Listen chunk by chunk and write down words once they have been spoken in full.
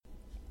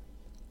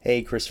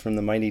Hey, Chris from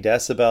the Mighty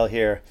Decibel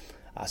here.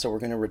 So we're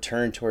going to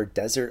return to our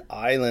Desert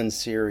Island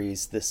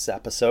series this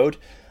episode.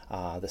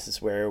 This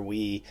is where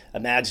we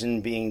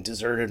imagine being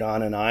deserted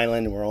on an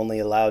island. We're only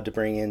allowed to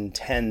bring in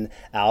 10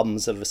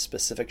 albums of a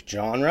specific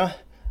genre.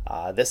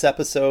 This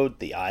episode,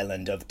 The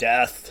Island of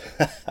Death.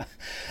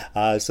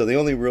 So the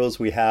only rules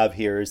we have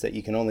here is that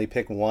you can only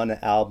pick one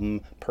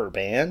album per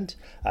band.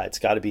 It's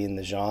got to be in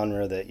the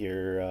genre that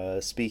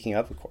you're speaking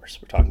of. Of course,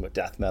 we're talking about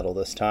death metal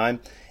this time,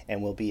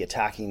 and we'll be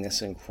attacking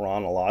this in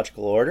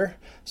chronological order.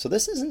 So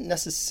this isn't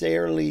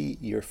necessarily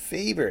your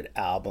favorite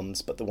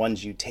albums, but the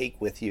ones you take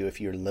with you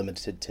if you're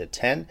limited to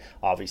 10.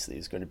 Obviously,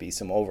 there's going to be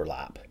some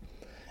overlap.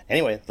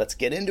 Anyway, let's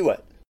get into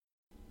it.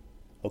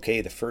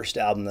 Okay, the first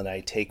album that I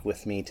take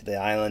with me to the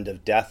Island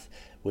of Death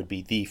would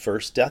be the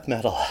first death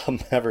metal album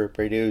ever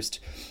produced.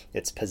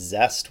 It's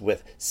Possessed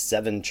with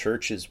Seven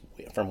Churches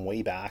from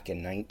way back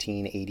in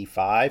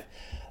 1985.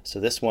 So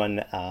this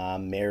one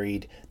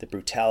married the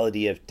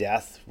brutality of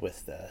death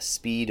with the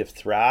speed of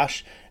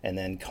thrash, and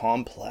then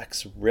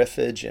complex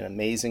riffage and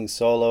amazing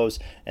solos,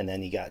 and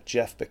then you got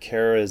Jeff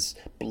Becerra's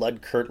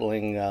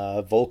blood-curdling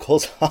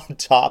vocals on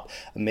top.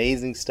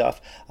 Amazing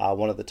stuff.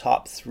 One of the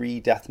top 3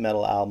 death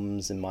metal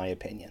albums in my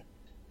opinion.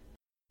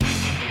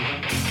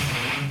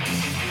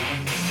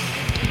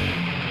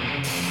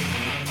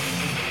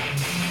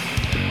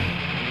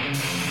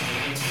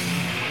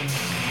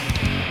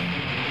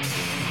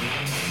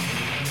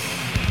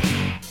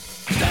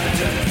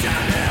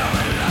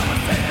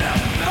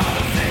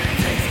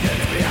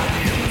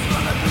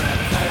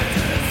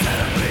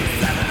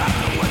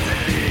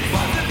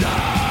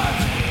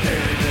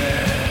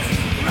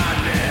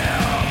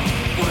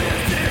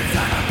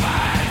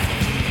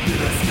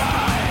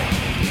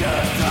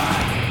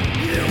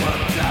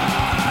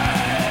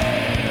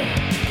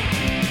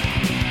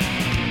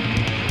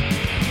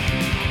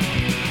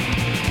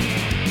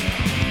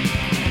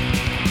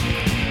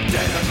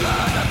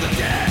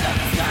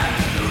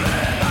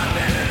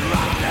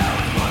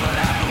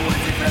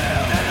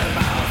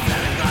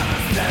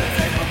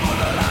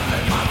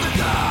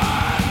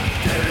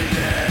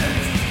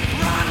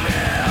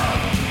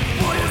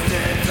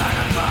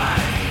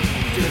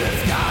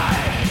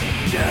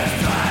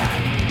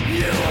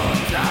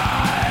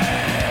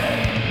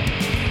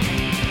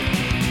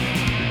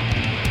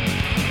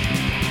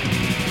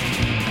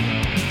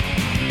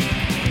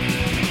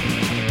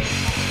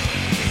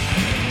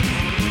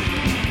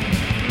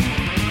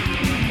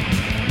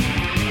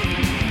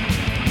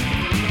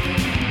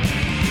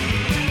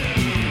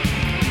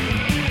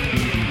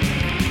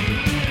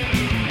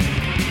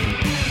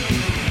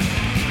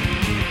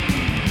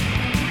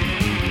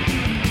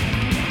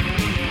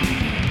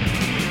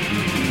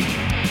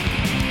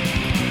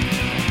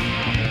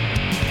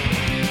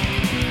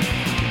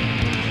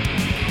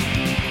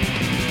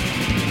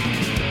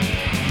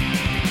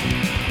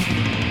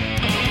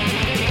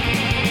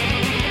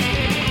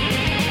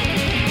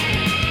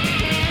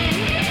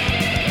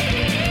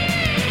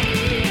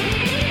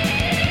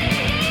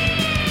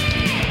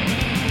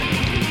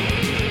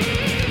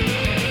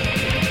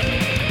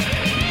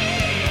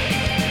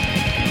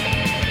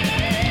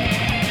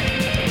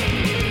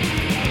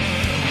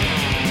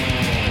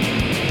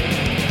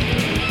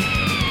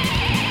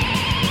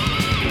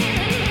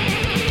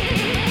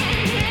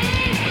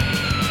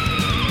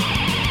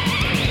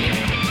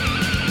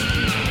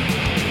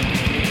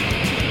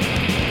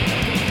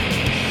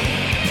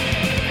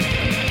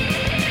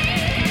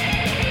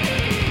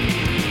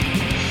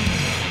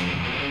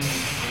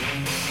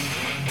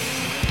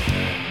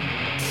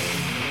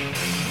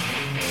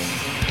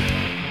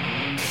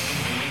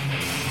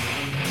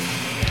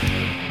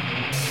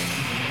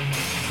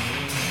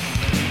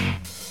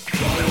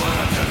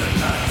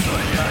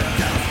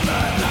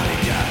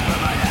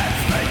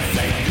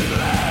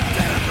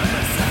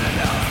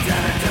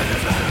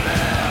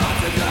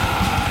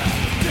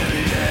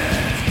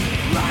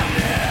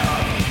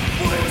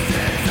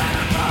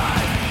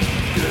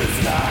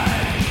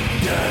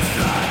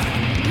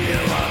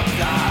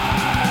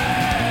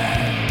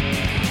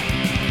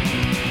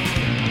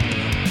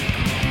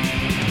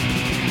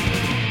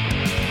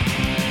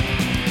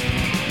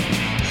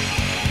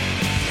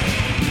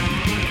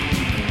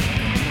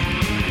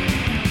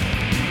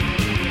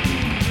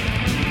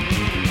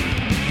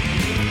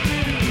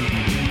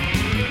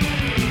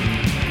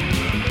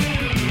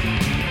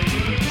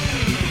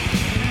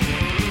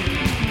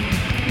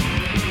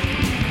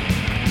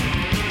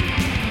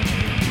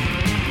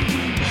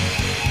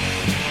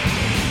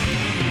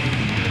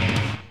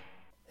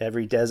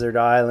 Every desert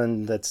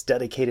island that's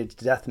dedicated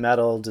to death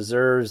metal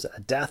deserves a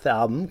death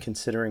album,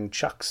 considering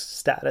Chuck's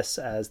status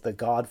as the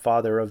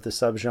godfather of the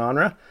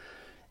subgenre.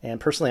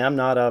 And personally, I'm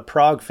not a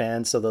prog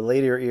fan, so the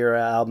later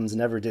era albums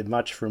never did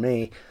much for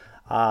me.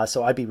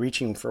 So I'd be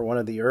reaching for one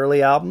of the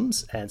early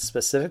albums, and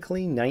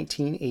specifically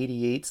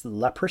 1988's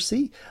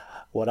Leprosy,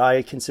 what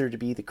I consider to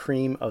be the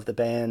cream of the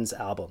band's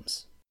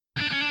albums.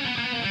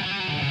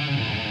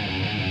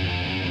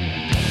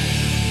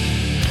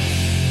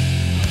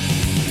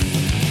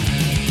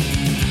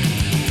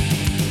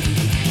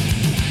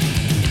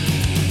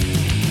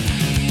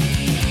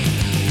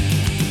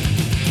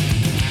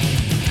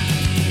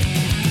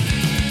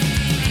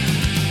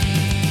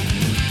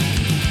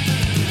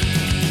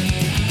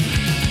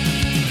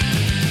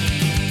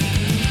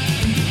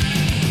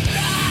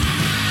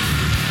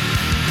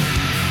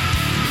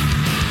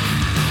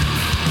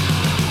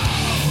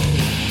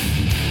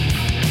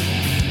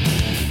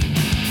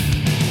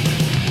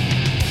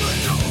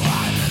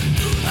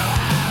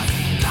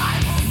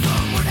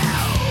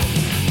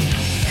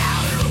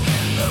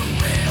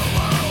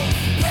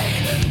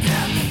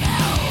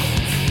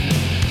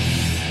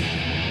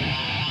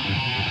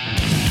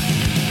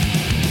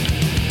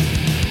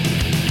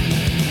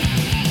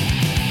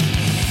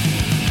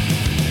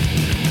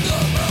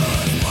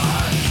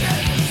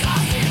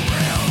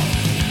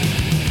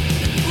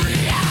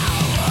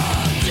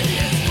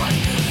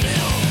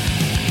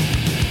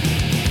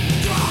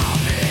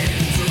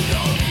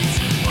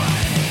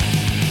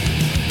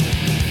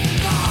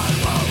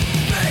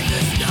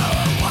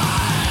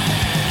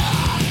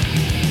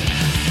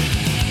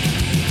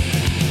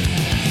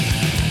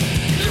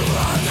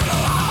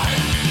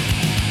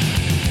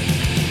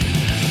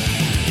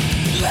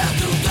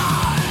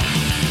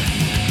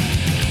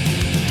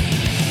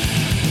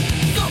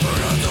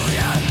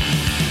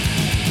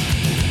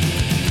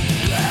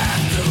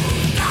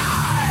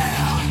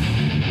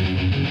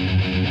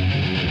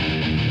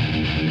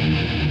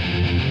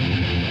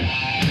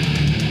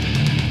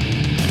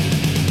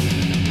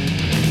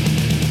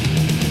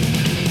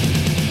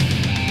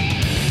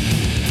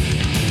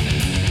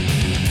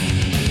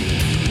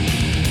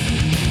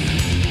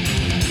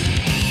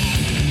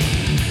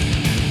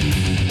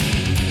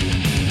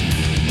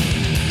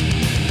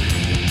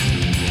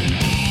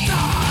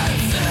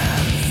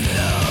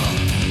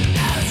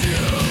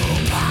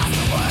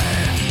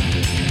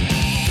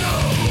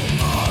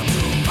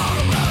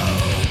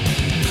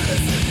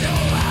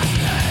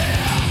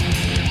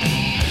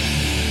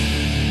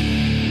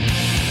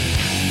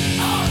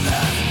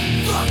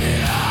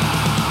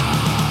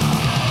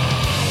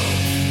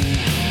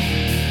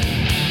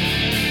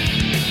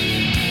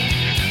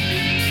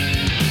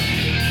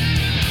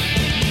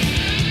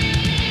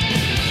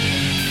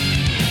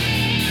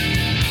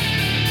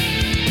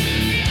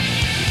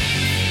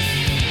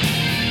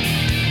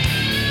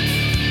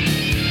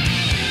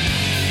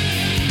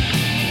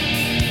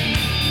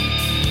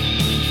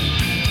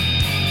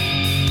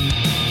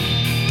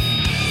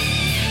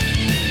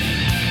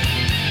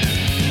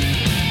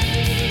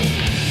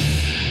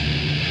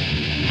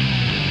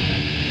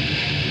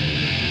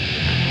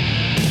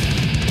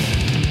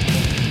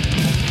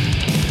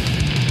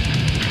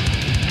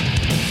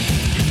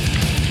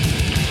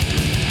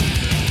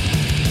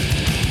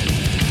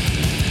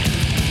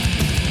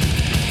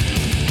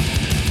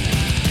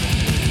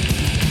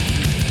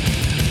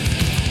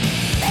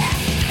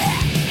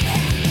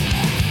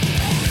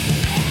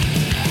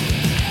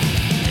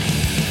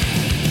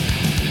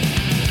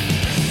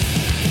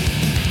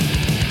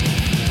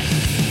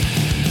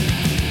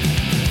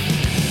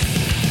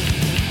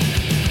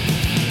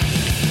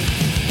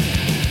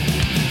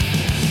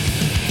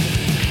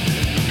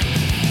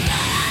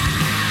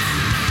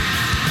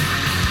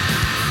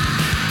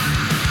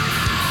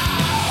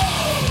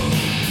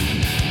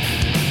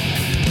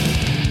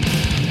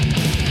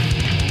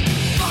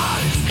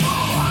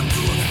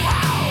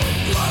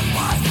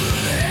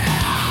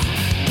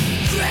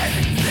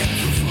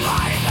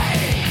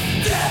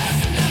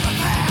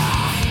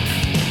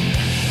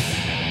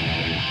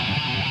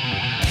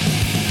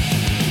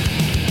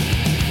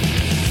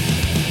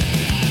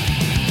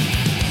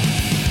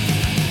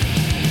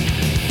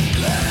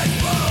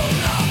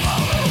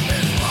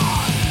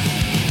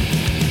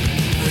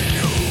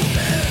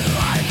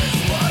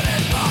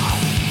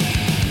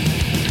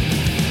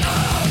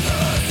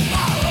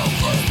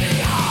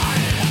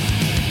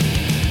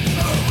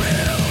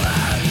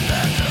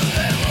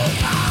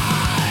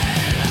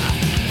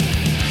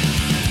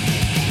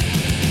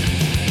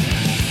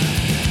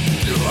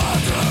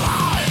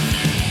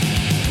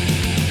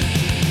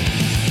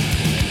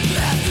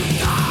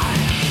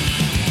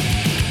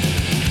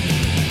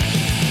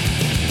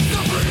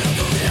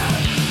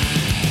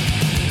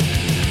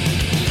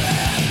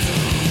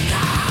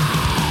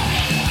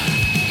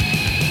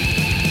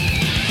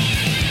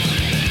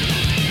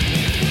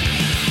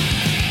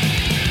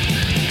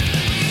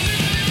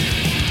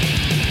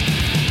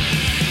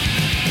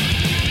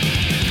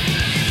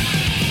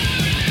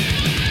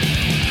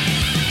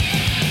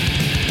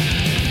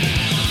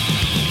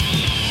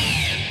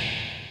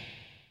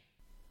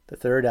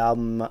 third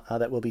album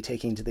that we'll be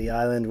taking to the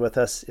island with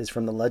us is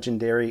from the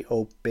legendary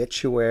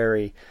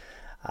Obituary.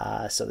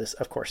 So this,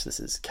 of course, this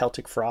is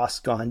Celtic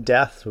Frost Gone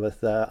Death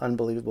with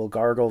unbelievable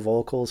gargle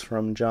vocals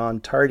from John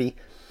Tardy.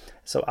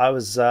 So I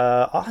was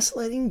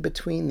oscillating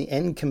between the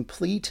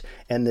Incomplete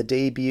and the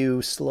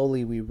debut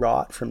Slowly We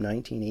Rot from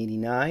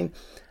 1989.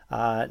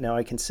 Now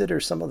I consider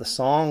some of the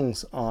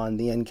songs on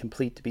the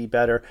Incomplete to be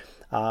better.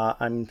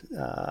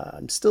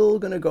 I'm still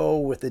going to go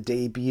with the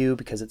debut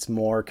because it's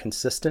more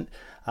consistent.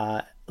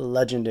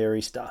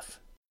 Legendary stuff.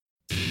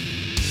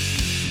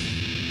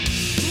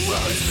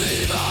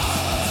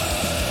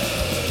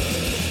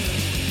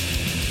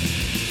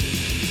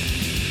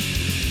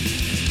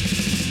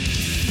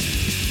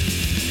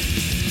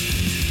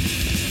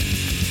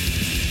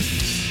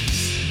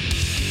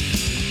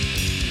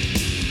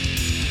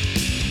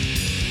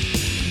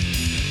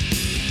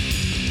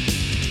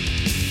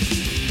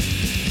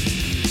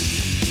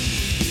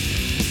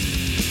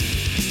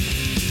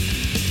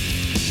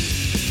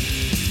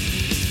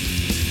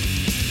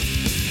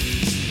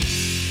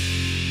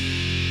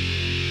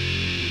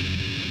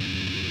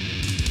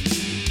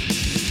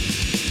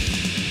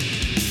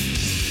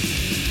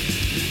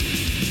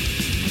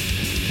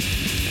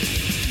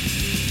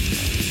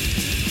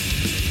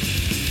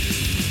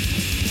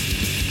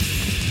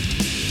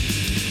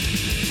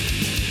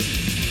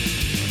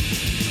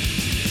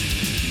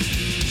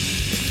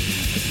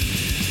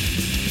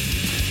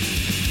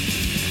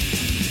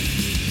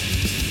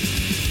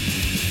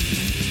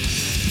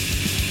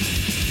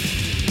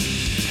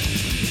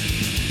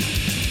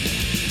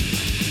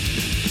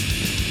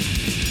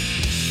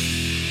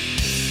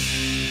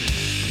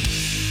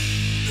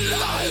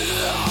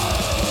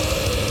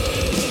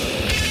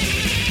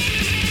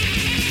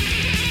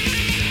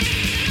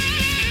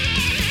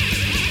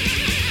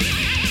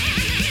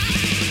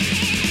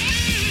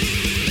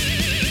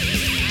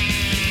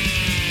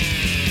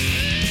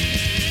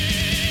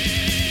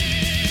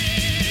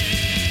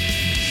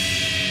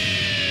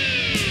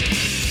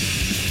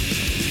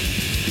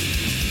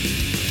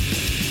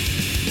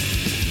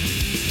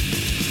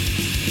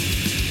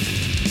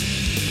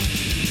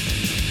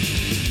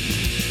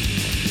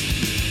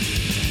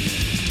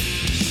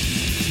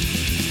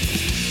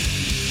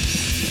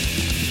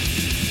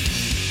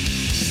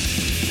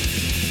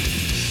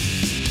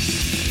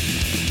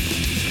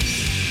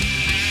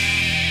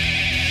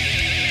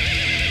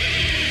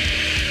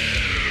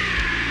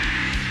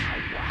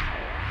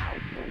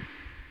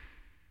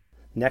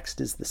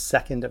 Next is the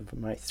second of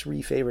my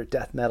three favorite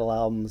death metal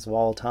albums of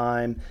all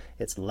time.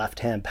 It's Left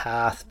Hand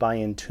Path by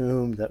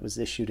Entombed that was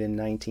issued in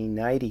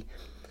 1990.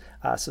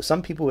 So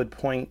some people would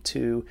point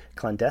to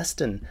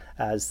Clandestine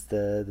as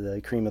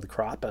the cream of the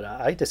crop, but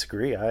I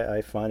disagree.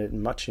 I find it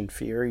much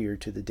inferior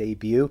to the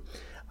debut.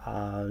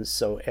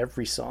 So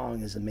every song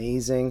is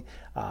amazing.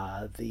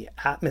 The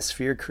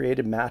atmosphere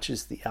created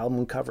matches the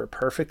album cover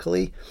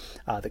perfectly.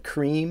 The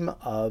cream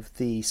of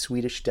the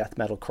Swedish death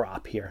metal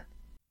crop here.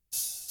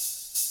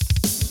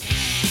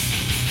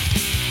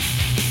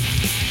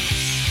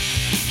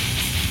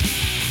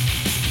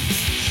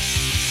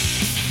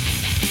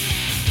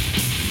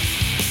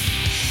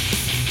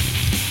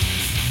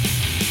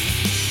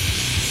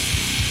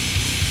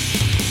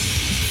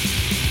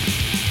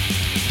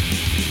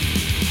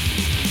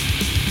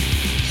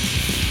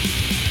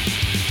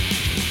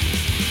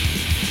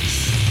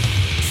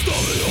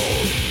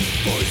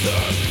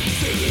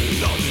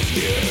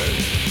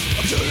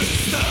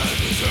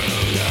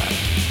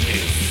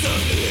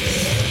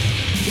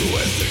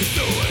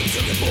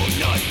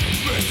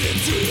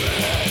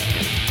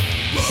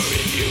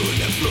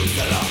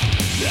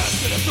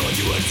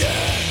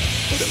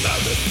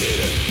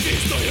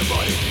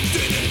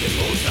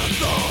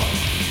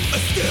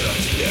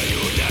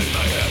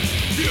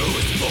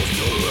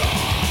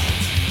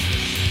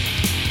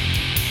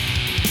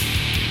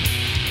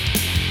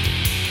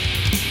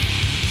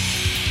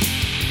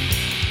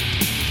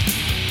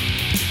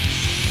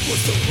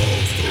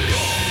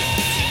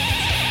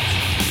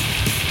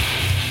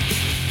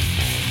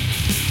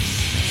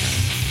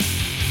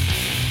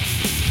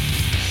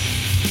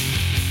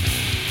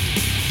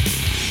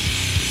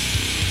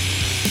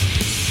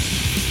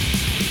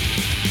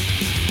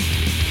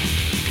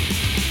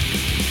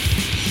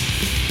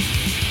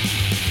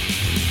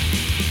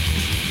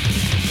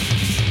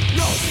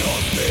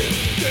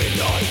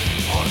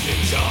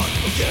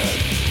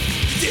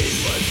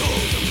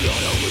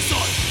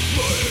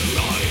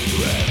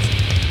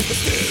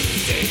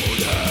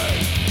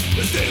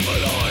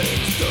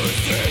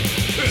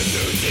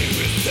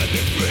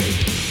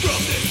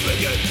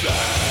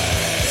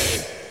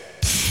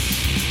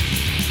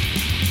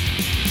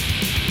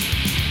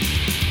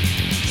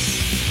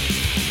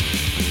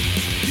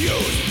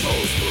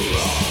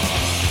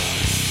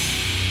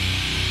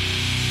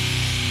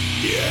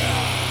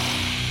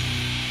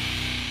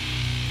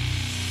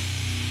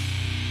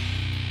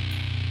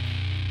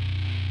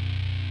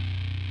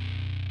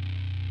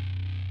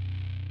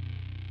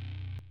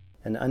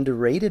 An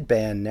underrated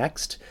band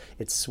next.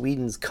 It's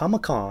Sweden's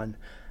Comicon.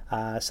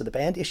 So the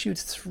band issued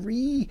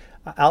 3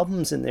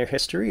 albums in their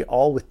history,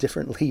 all with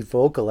different lead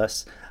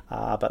vocalists.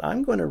 But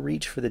I'm going to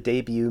reach for the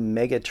debut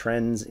Mega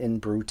Trends in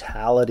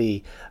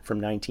Brutality from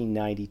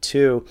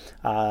 1992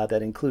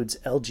 that includes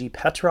L.G.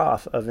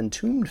 Petrov of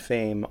Entombed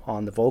fame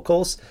on the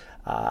vocals.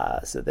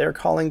 So their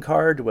calling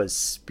card was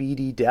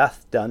Speedy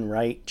Death Done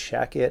Right.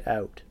 Check it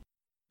out.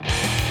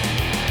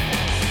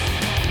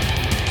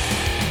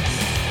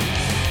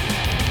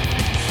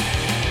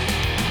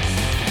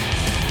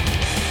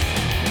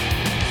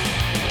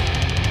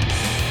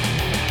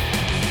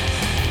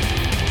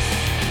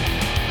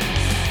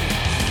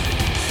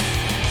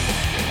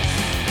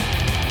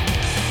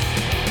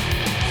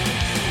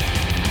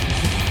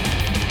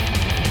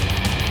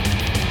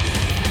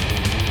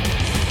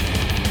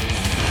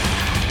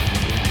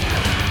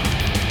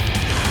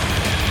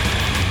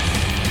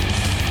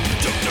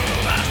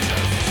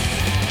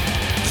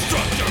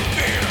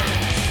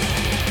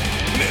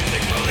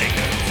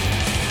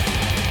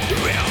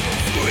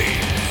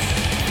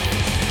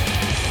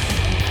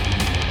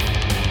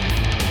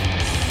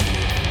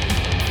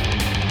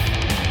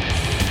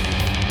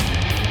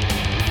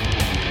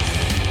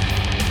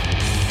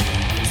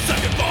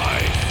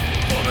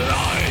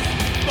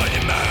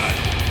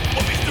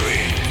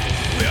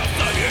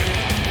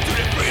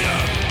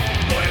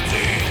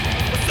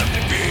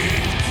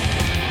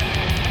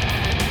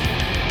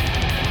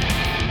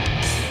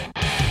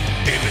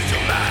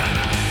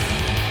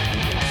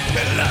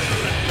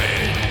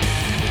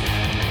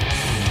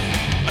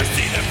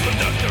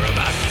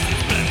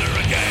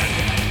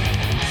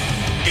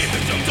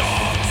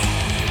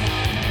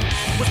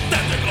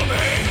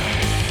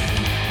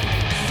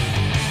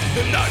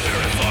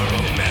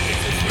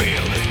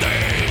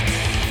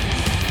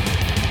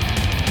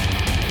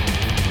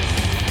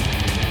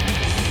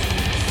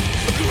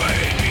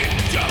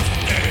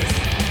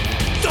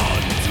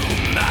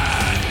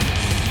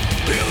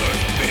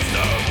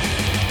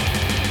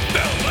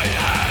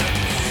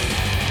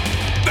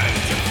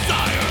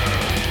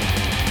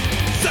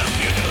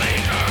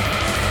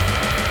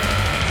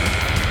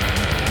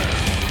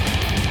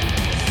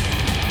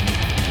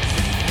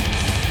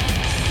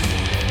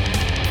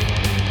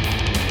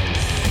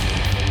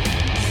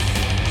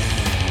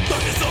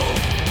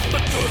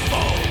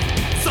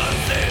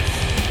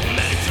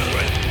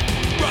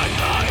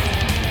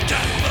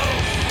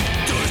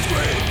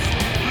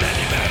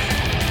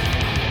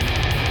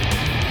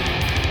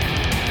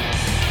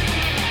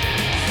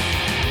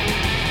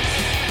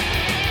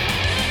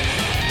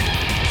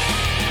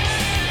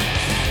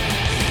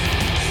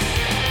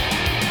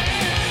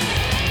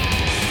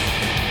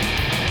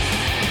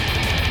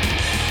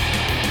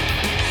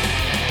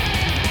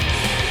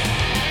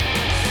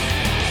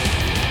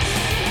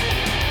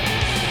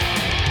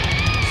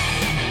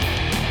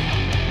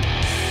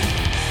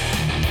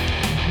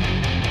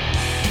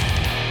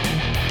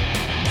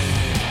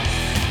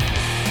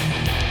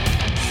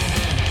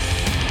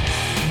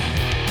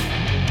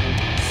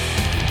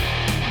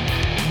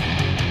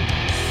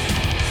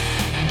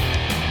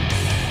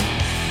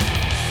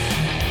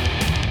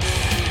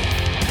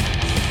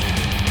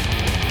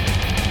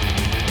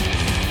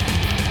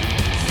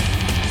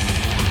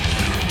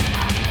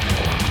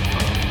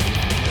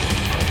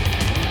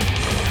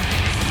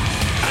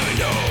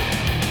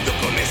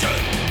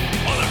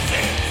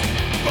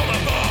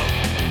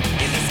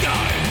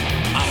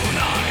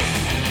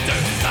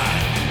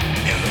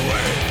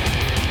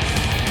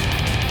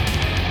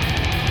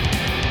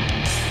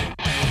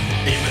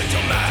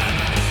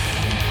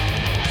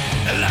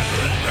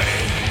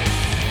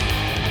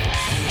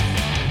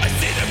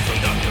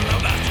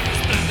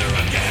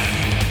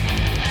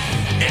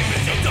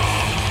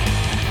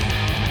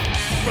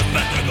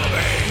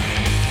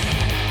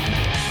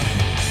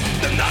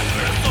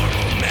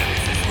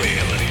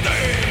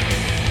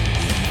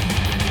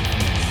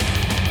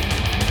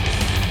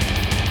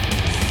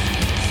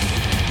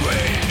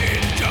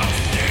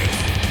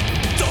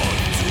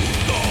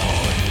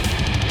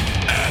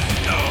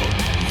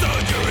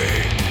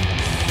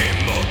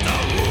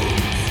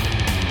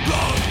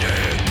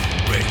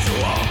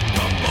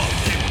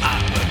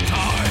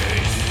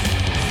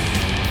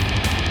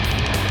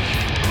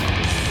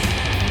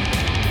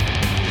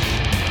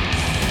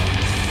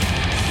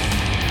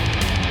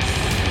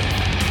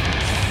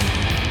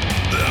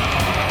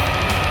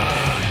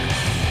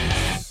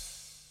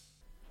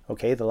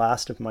 Okay, the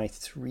last of my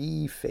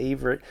 3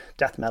 favorite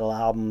death metal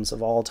albums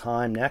of all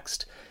time.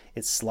 Next,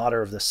 it's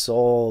Slaughter of the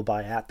Soul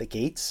by At the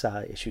Gates,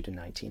 issued in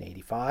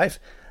 1985.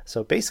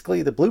 So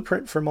basically the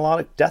blueprint for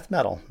melodic death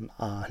metal,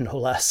 no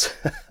less.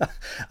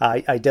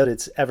 I doubt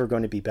it's ever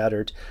going to be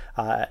bettered.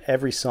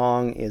 Every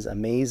song is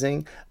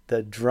amazing.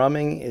 The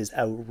drumming is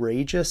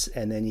outrageous.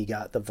 And then you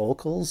got the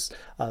vocals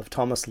of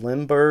Thomas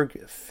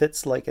Lindberg,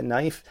 fits like a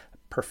knife,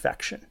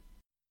 perfection.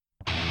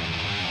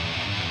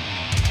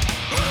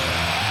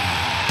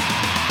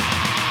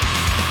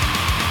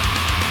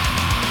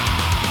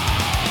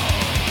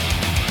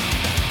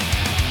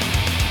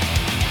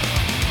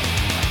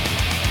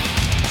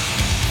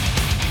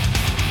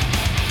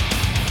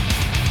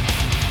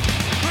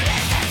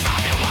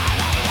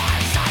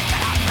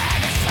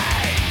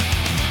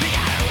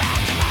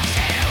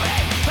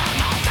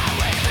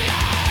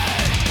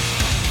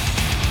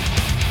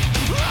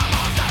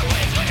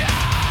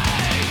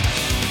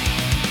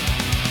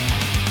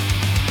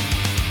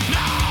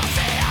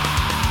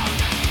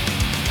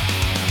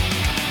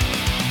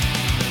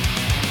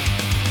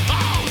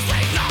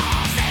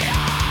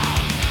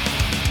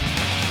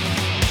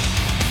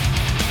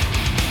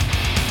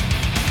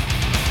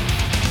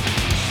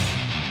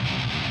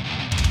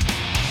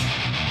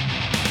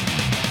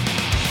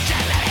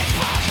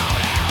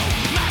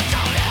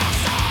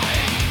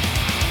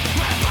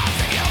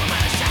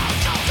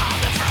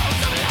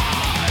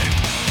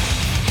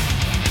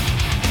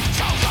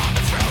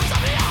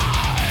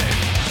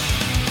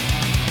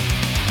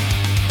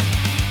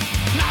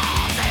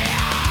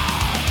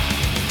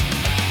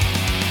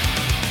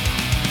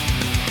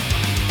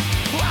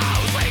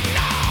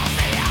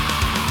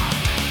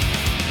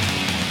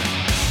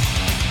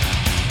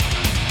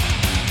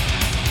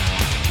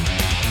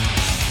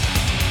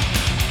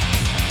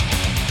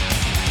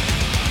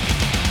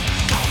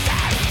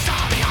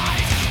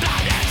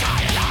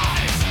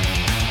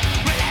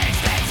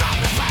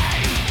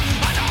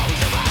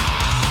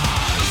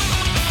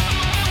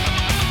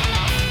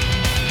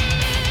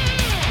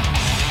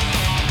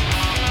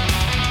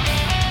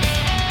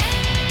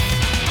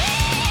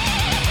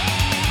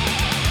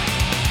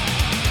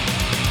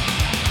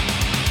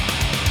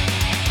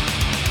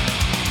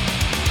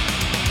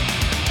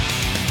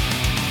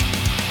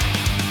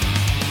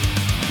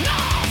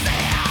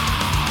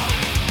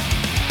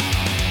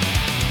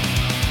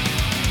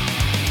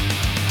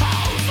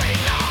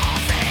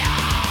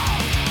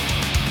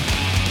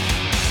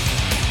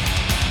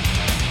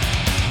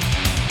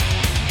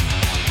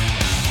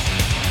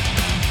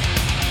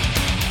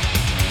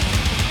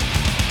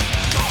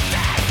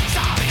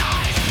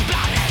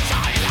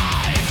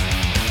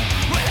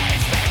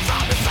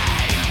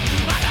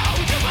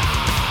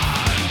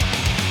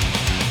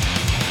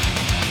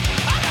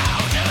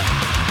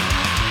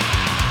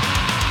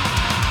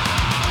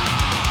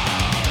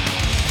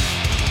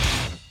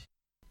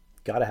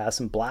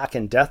 some black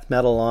and death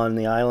metal on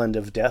the island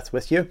of death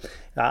with you.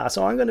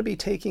 So I'm going to be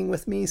taking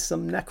with me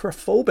some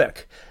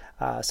Necrophobic.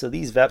 So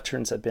these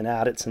veterans have been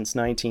at it since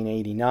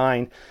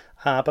 1989.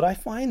 But I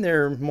find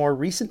their more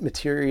recent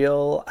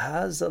material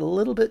has a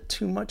little bit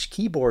too much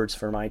keyboards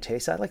for my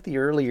taste. I like the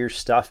earlier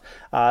stuff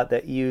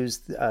that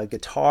used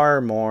guitar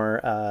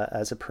more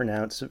as a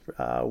pronounced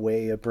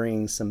way of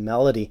bringing some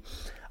melody.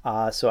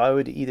 So I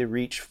would either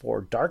reach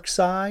for Dark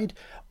Side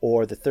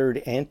or the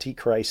Third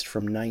Antichrist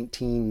from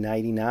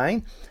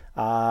 1999.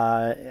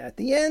 At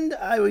the end,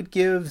 I would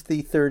give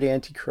the Third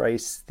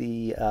Antichrist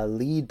the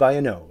lead by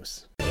a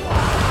nose.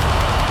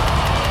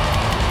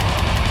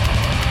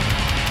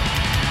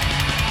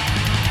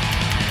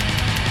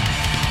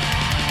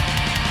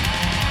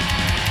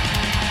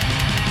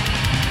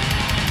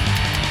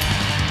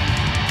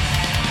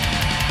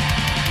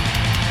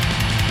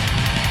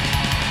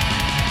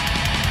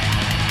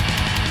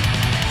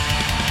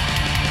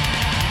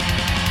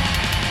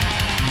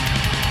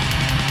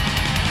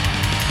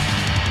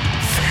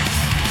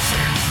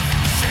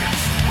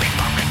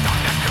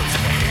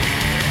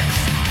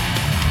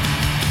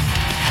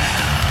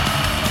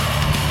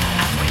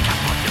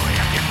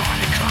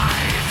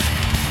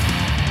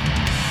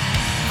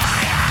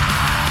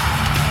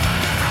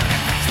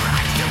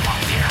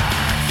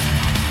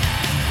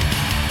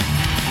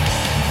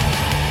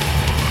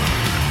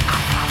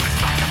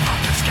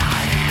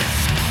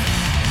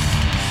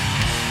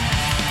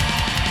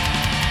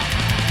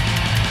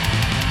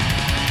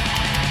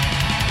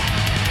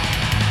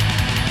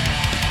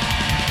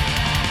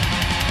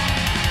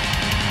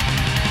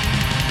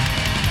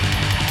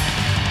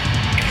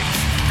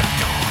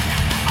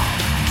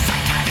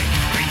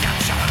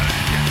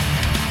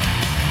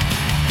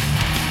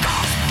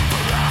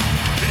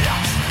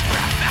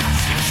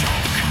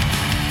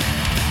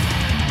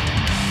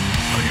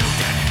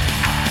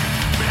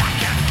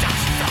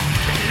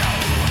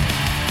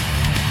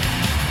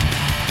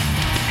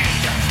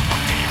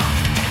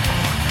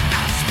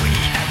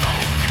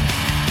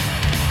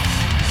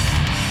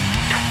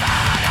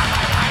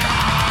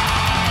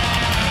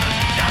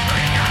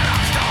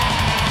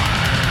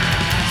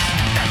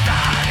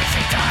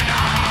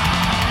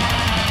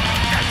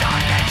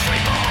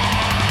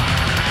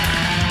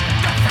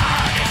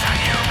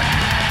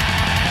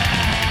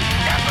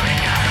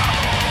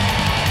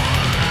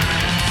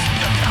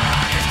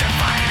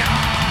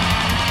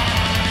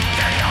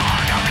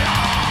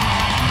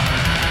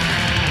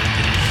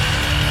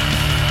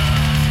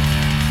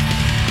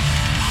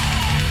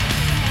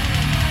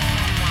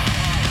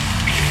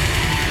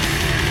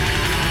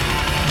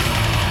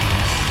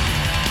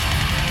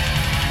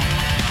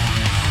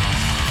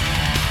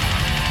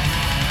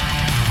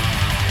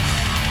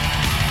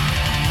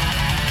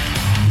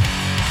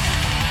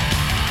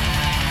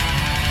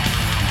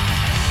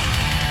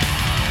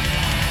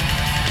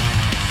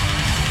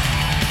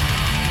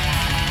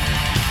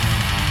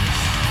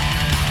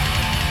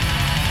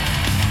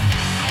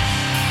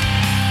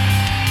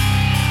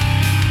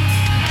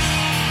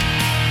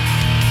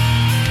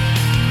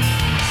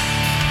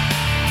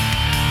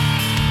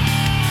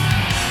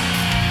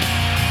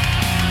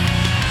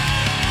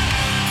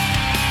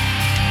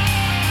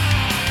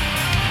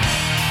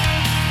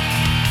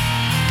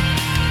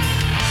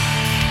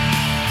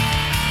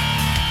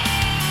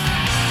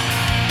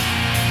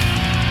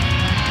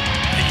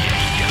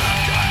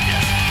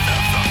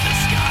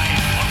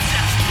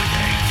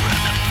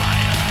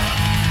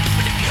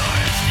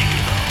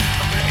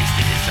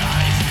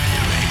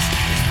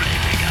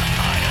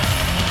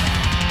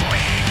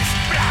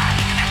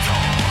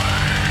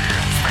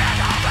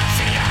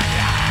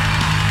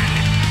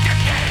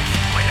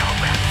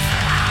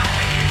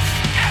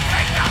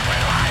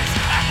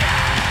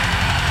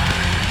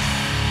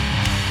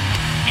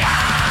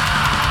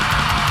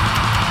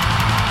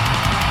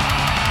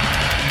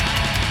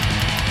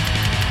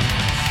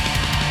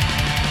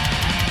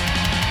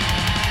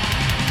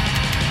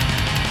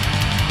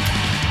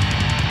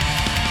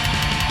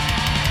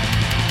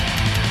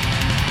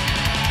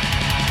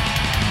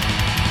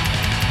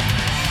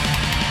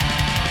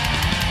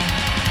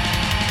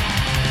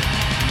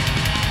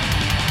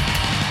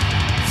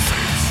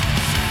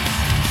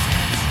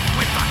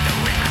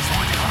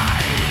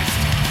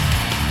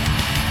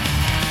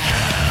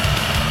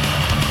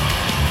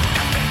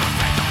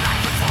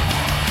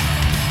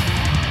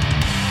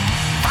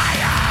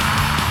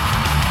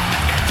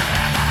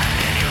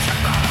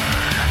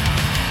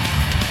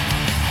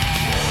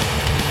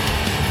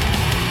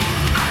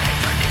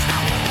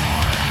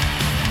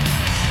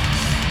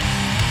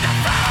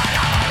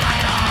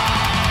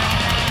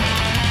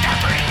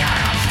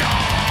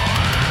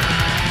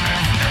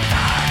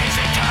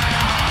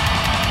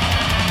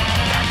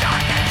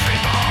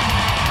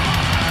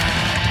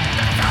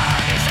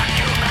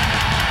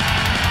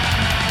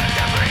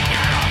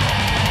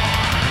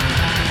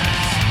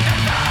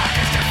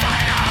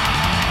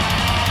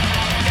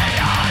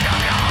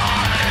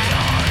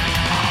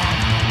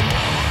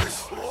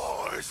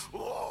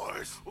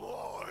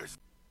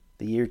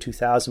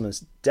 2000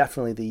 was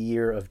definitely the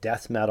year of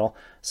death metal,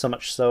 so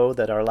much so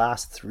that our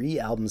last 3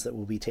 albums that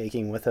we'll be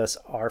taking with us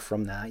are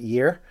from that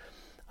year.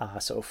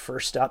 So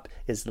first up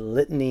is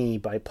Litany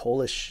by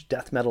Polish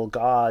death metal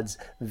gods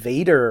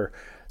Vader.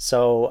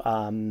 So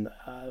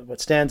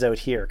what stands out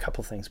here, a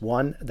couple things.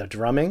 One, the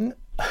drumming.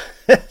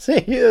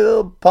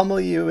 He'll pummel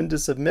you into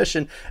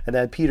submission. And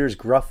then Peter's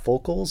gruff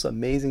vocals,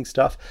 amazing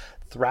stuff.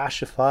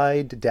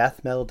 Thrashified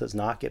death metal does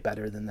not get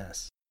better than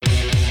this.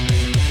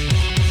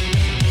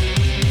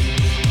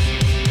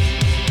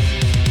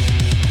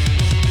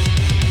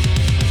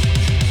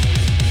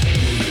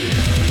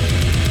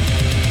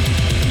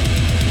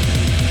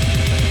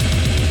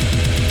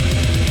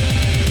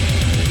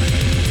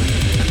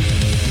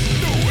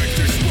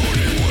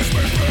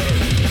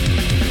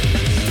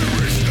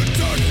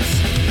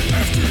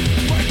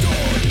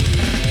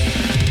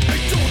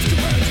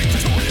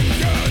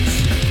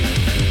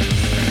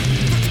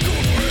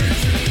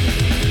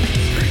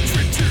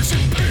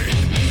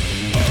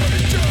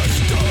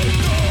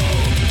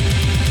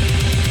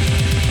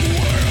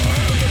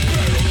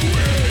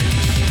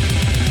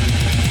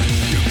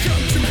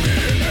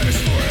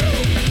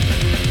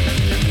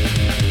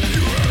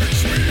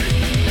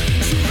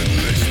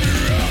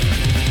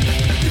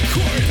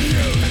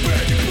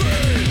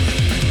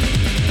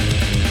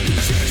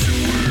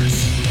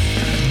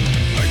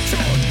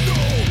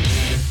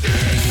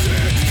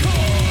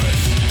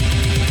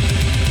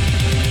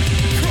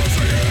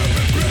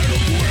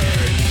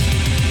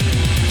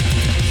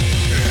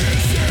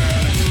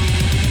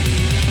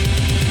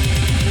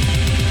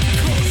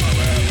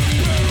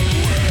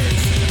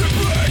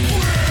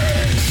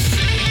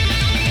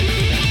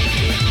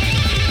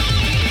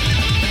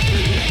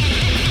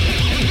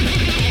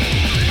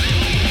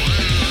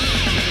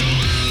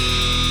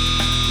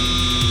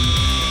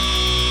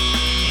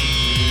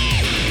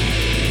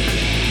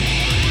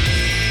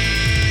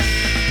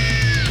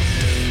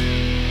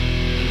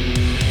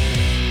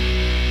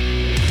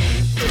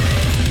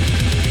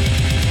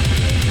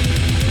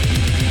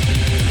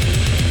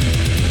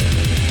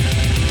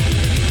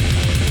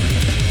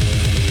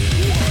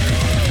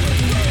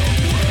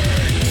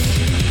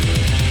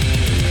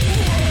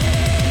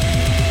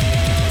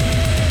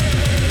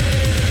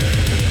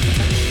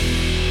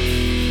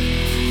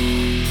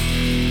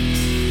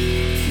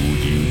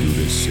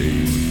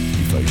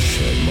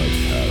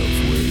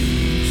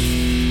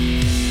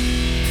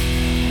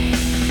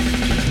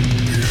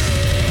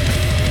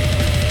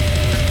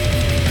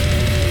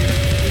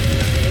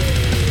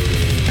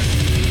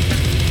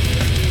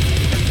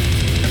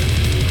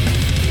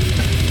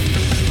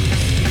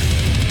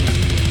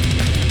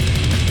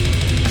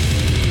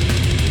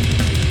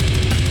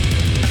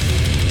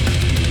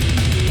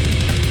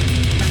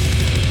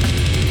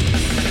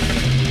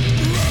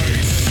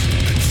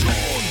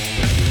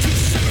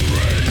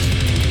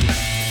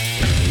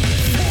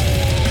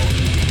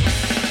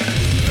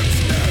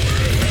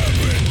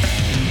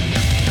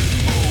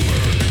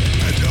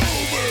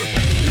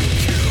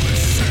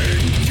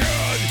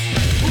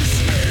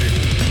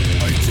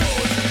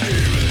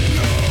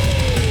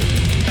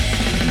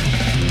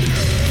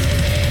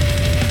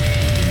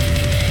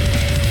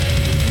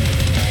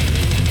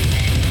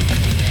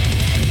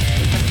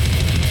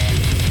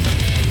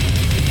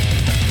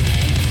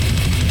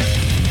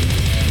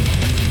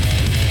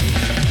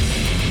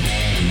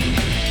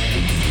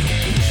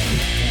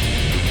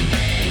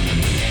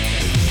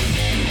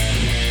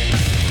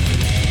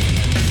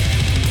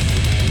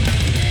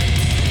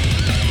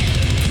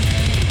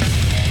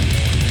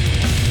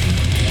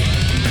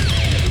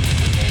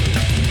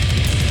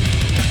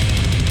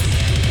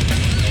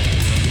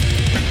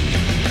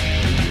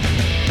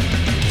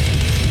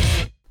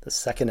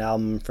 Second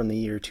album from the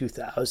year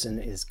 2000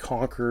 is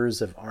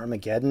Conquerors of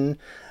Armageddon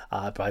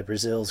by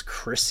Brazil's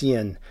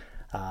Christian.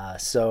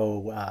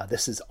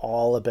 This is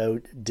all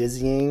about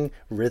dizzying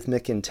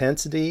rhythmic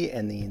intensity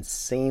and the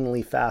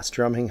insanely fast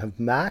drumming of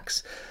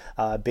Max.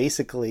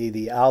 Basically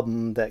the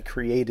album that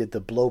created the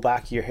blow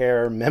back your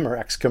hair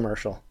Memorex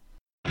commercial.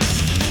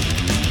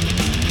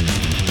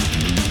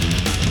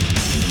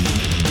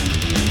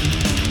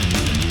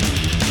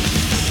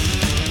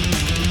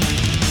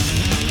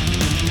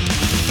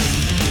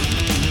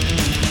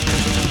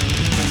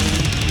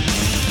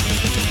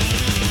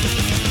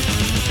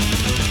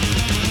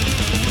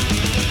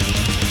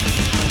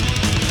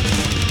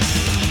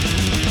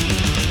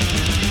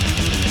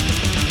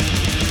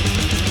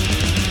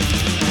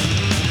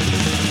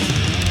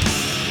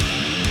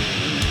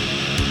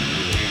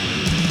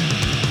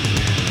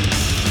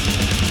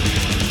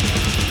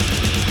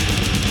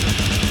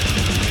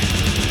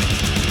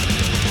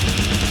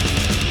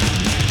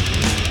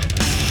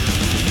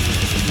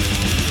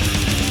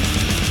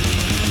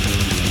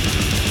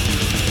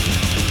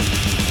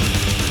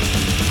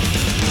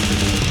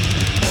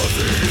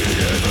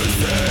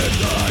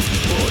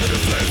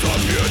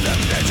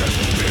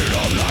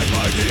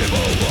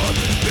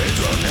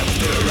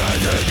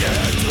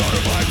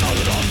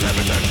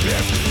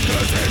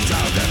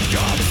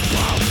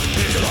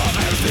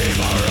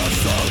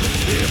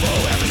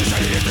 Evil, everything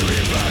shiny into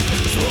reflex.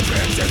 So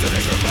grim, just a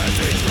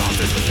necromantic.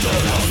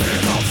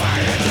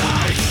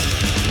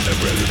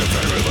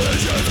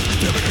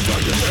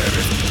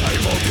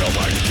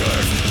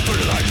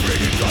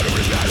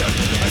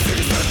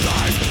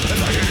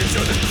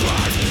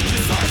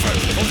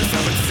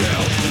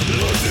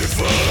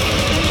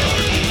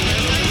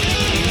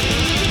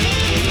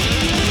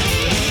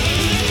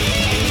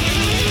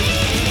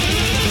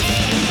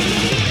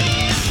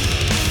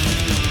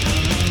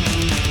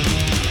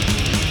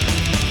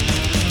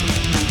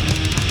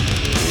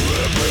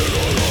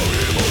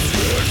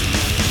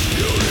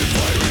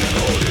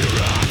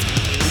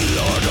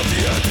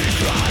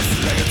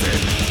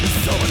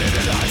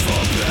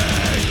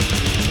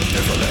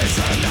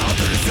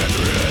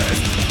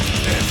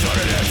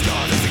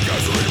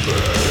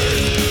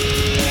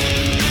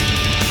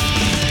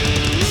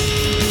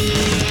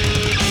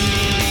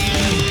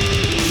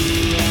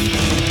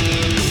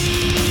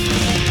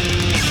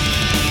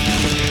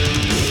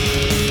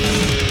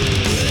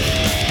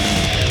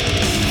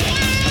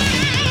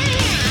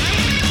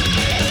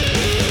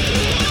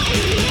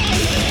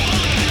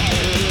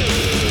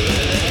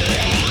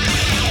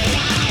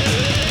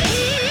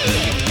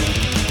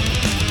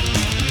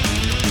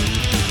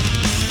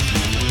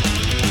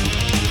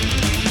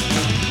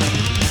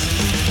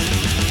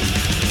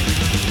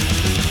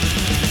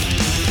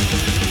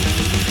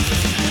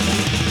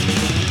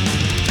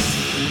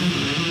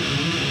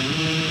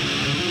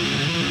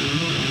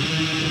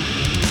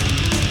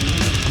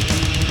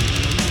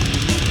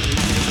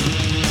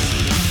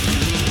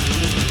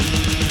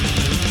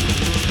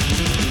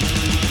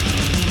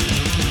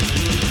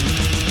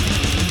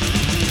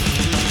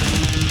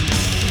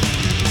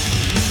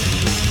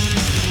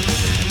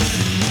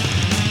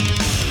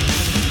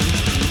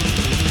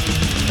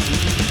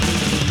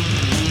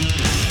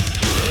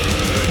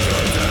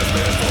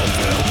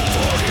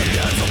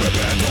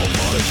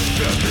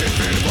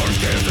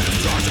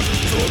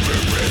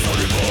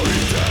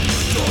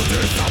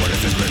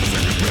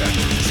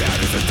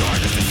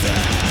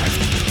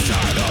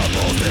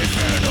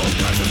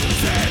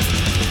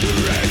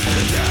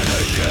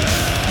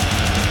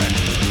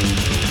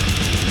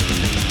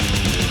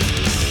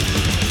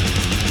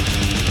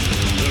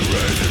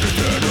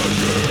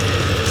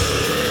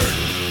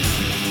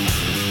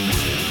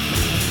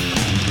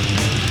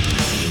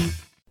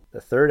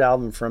 third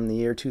album from the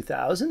year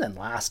 2000, and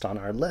last on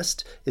our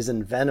list is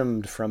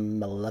Envenomed from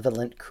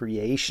Malevolent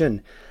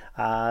Creation.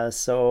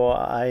 So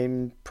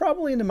I'm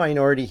probably in the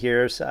minority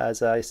here,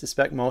 as I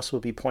suspect most will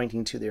be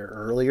pointing to their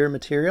earlier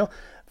material.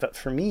 But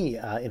for me,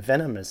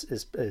 Envenom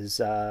is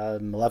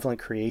Malevolent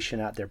Creation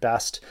at their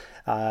best.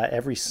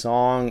 Every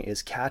song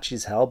is catchy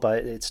as hell,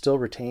 but it still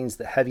retains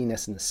the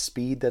heaviness and the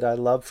speed that I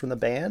love from the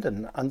band,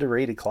 an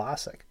underrated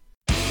classic.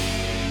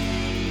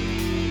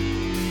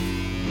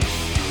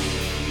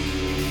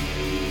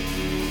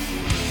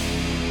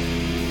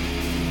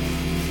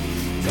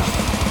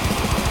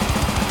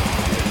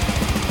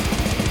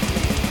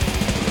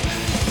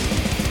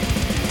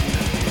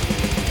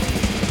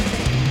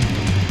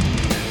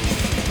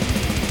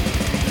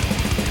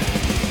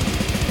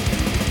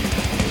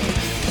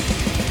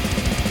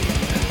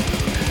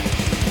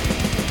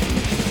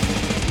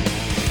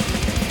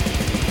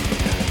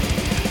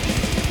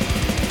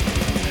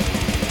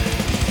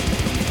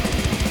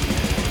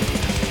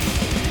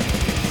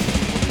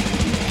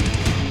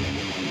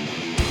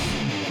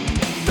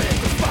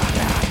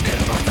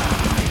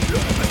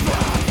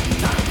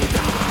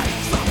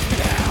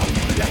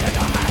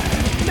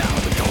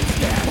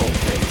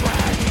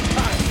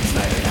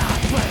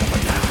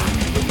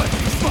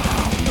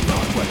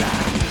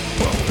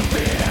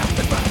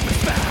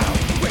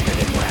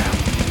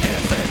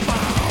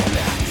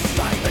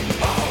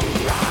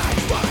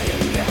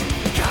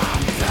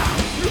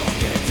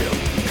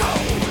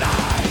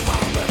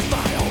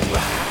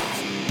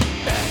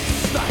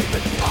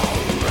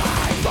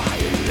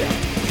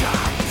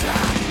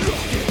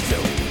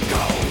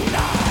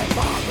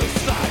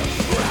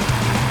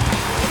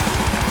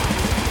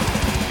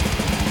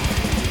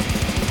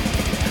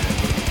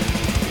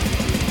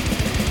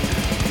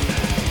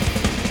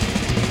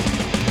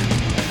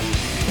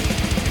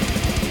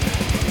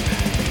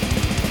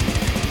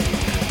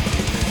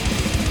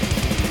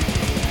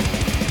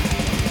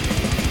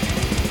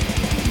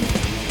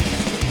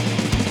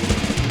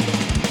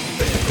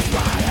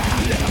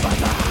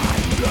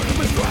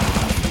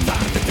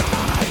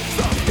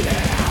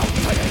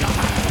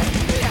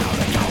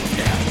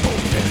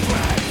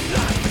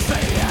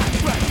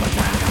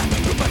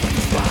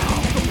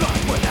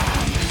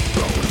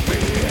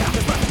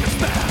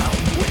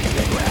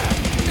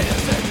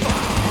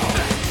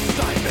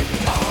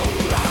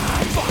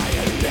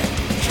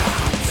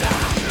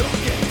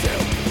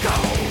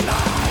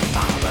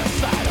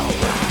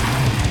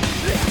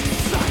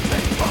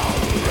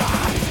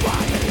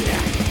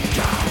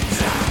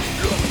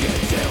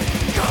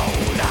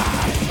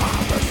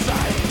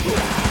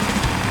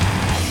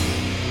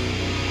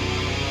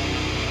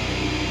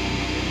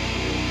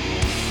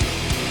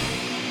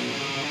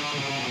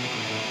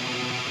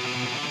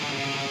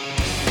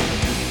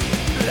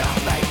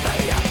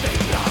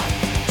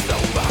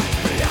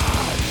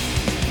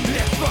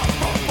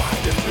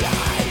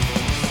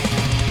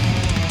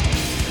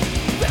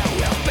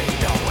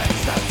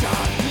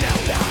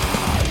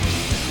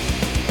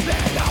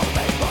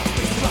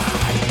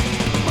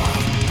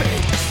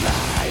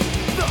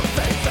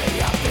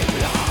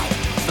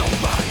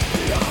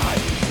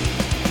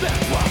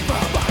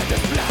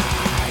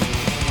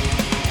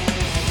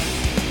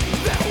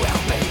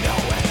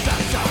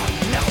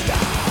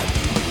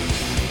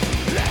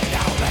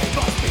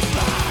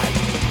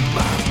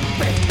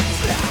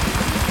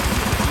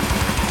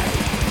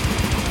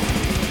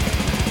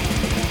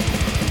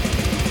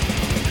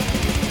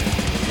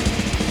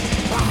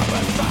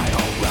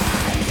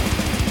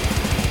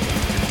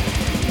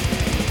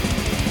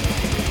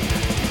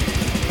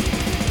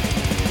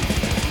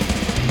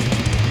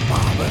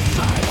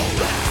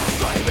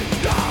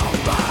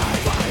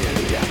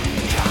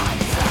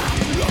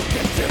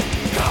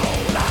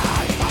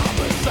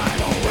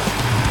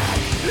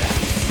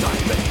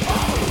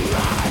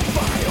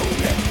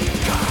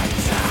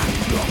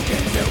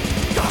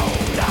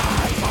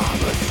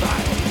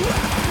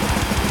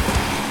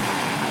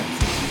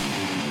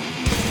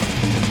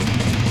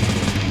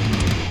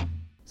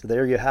 So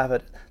there you have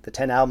it, the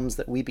 10 albums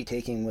that we be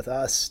taking with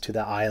us to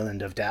the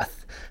island of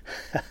death.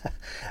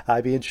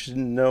 I'd be interested to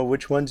know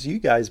which ones you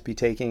guys be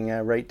taking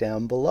right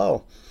down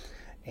below.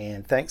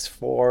 And thanks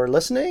for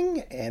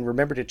listening, and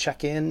remember to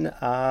check in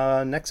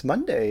next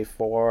Monday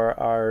for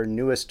our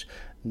newest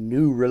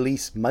New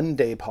Release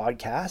Monday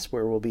podcast,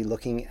 where we'll be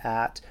looking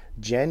at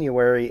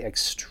January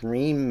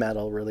extreme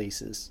metal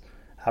releases.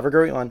 Have a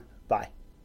great one. Bye.